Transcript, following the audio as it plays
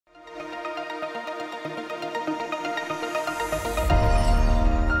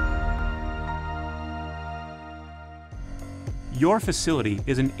Your facility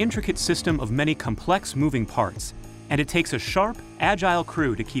is an intricate system of many complex moving parts, and it takes a sharp, agile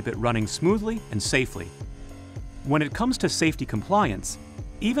crew to keep it running smoothly and safely. When it comes to safety compliance,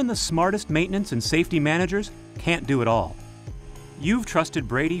 even the smartest maintenance and safety managers can't do it all. You've trusted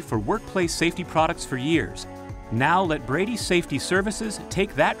Brady for workplace safety products for years. Now let Brady Safety Services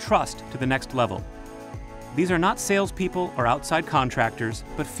take that trust to the next level. These are not salespeople or outside contractors,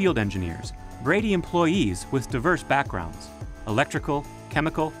 but field engineers, Brady employees with diverse backgrounds: electrical,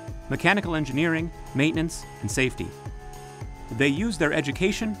 chemical, mechanical engineering, maintenance, and safety. They use their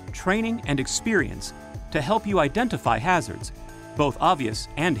education, training, and experience to help you identify hazards, both obvious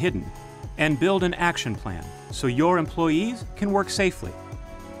and hidden, and build an action plan so your employees can work safely.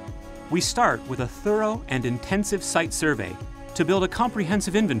 We start with a thorough and intensive site survey to build a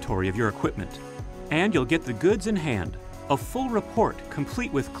comprehensive inventory of your equipment. And you'll get the goods in hand, a full report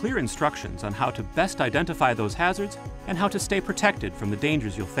complete with clear instructions on how to best identify those hazards and how to stay protected from the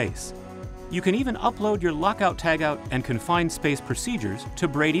dangers you'll face. You can even upload your lockout, tagout, and confined space procedures to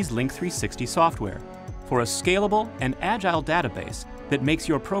Brady's Link 360 software for a scalable and agile database that makes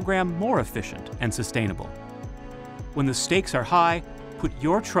your program more efficient and sustainable. When the stakes are high, put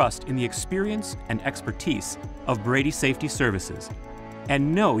your trust in the experience and expertise of Brady Safety Services,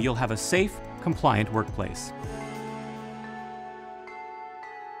 and know you'll have a safe, compliant workplace.